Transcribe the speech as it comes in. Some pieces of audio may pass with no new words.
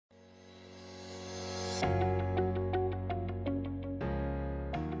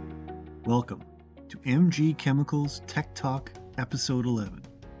Welcome to MG Chemicals Tech Talk Episode 11,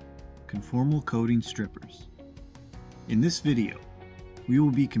 Conformal Coating Strippers. In this video, we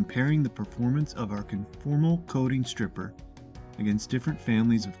will be comparing the performance of our conformal coating stripper against different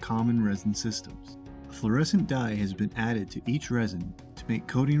families of common resin systems. A fluorescent dye has been added to each resin to make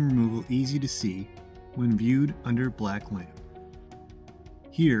coating removal easy to see when viewed under a black lamp.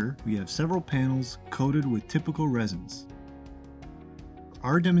 Here, we have several panels coated with typical resins. For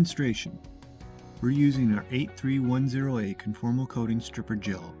our demonstration, we're using our 8310A conformal coating stripper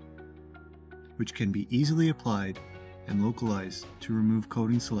gel, which can be easily applied and localized to remove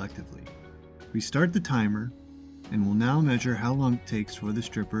coating selectively. We start the timer and will now measure how long it takes for the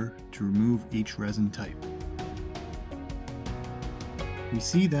stripper to remove each resin type. We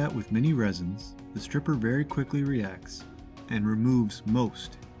see that with many resins, the stripper very quickly reacts and removes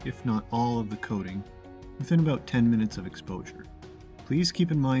most, if not all, of the coating within about 10 minutes of exposure. Please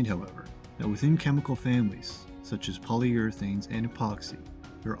keep in mind, however, that within chemical families, such as polyurethanes and epoxy,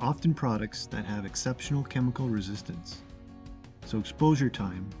 there are often products that have exceptional chemical resistance, so exposure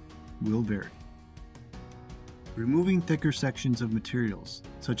time will vary. Removing thicker sections of materials,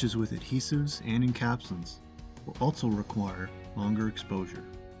 such as with adhesives and encapsulants, will also require longer exposure.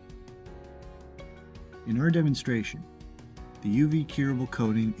 In our demonstration, the UV curable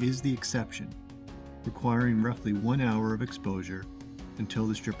coating is the exception, requiring roughly 1 hour of exposure until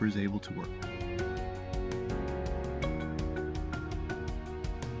the stripper is able to work.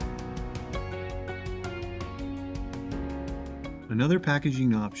 Another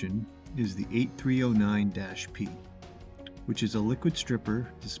packaging option is the 8309-P, which is a liquid stripper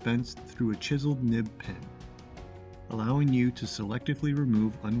dispensed through a chiseled nib pen, allowing you to selectively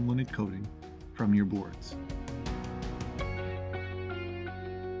remove unwanted coating from your boards.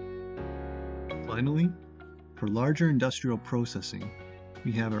 Finally, for larger industrial processing,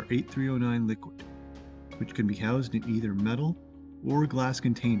 we have our 8309 liquid, which can be housed in either metal or glass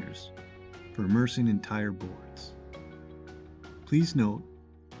containers for immersing entire boards. Please note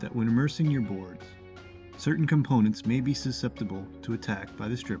that when immersing your boards, certain components may be susceptible to attack by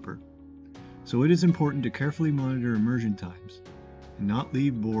the stripper, so it is important to carefully monitor immersion times and not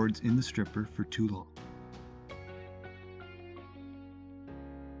leave boards in the stripper for too long.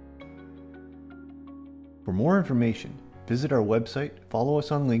 For more information, visit our website, follow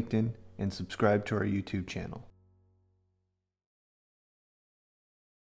us on LinkedIn, and subscribe to our YouTube channel.